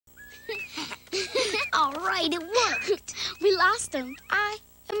All right, it worked. We lost him. I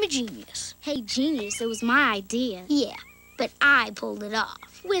am a genius. Hey, genius, it was my idea. Yeah, but I pulled it off.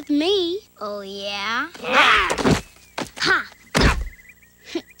 With me. Oh, yeah? Ha!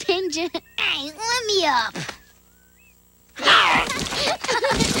 Pinned you. Hey, let me up.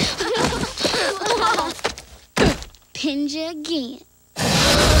 Pinned you again.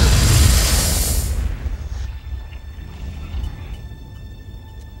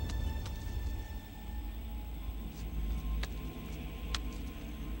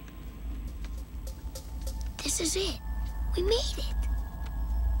 This is it. We made it.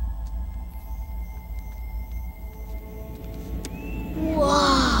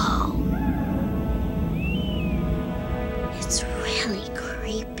 Whoa. It's really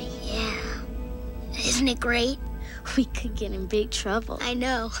creepy. Yeah. Isn't it great? We could get in big trouble. I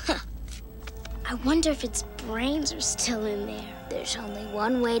know. I wonder if its brains are still in there. There's only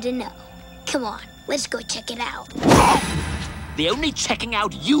one way to know. Come on, let's go check it out. The only checking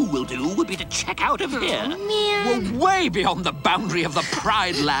out you will do would be to check out of here. Man. We're way beyond the boundary of the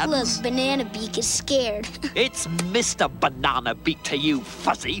Pride Lands. Look, Banana Beak is scared. It's Mr. Banana Beak to you,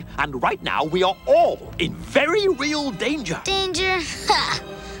 Fuzzy. And right now, we are all in very real danger. Danger? Ha!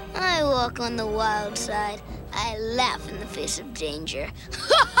 I walk on the wild side. I laugh in the face of danger.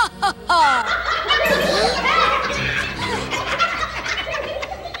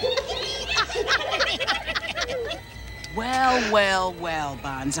 Well,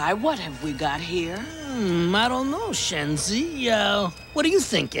 Banzai, what have we got here? I don't know, Shenzi. What do you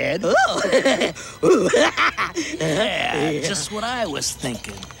think, Ed? Yeah, just what I was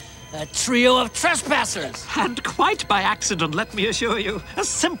thinking. A trio of trespassers. And quite by accident, let me assure you. A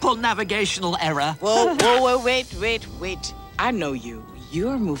simple navigational error. Whoa, wait. I know you.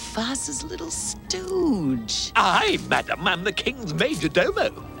 You're Mufasa's little stooge. I, madam, am the king's major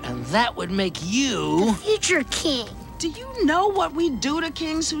domo. And that would make you... Future king. Do you know what we do to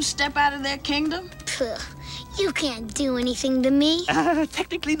kings who step out of their kingdom? Puh, you can't do anything to me.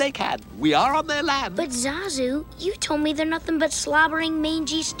 Technically they can. We are on their land. But Zazu, you told me they're nothing but slobbering,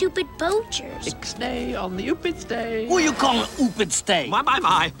 mangy, stupid poachers. Ixnay on the Upidstay. Who you calling Upidstay?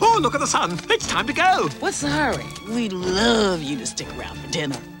 My. Oh, look at the sun. It's time to go. What's the hurry? We'd love you to stick around for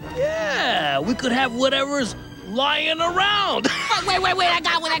dinner. Yeah, we could have whatever's lying around. Wait, I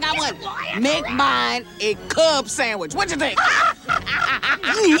got one. Make mine a cub sandwich. What you think?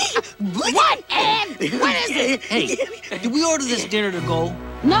 What, Ed? What is it? Hey, did we order this dinner to go?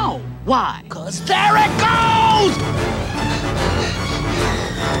 No. Why? 'Cause there it goes!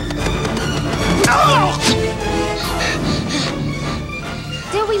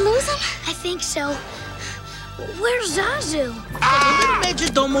 Did we lose him? I think so. Where's Zazu? The little major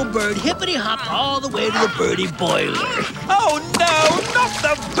domo bird hippity-hopped all the way to the birdie boiler. Oh, no, not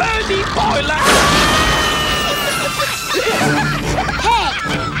the birdie boiler. Hey,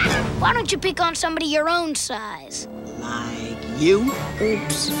 why don't you pick on somebody your own size? Like you?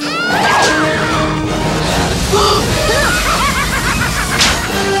 Oops.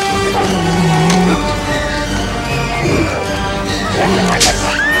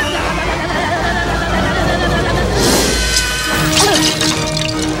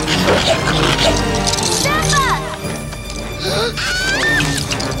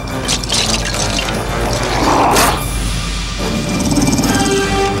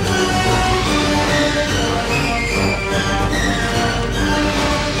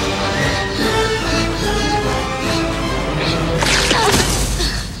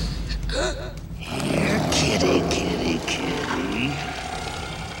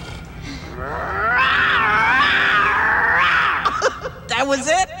 That was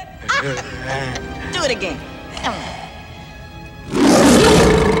it? Do it again.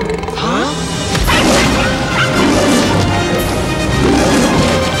 Huh?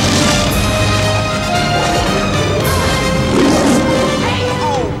 Hey,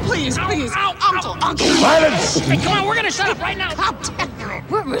 oh, please. Uncle. Silence! Hey, come on, we're gonna shut up right now.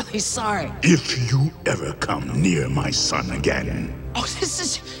 We're really sorry. If you ever come near my son again, Oh, this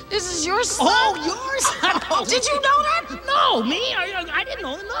is your son? Oh, yours? Did you know that? No, me? I didn't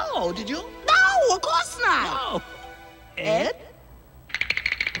know. No, did you? No, of course not. No. Ed?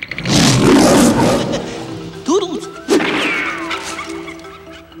 Toodles.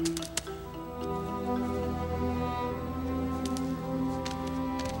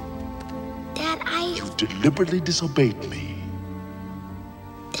 Dad, you deliberately disobeyed me.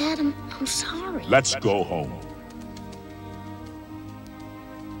 Dad, I'm sorry. Let's go home.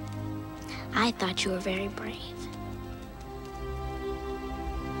 I thought you were very brave.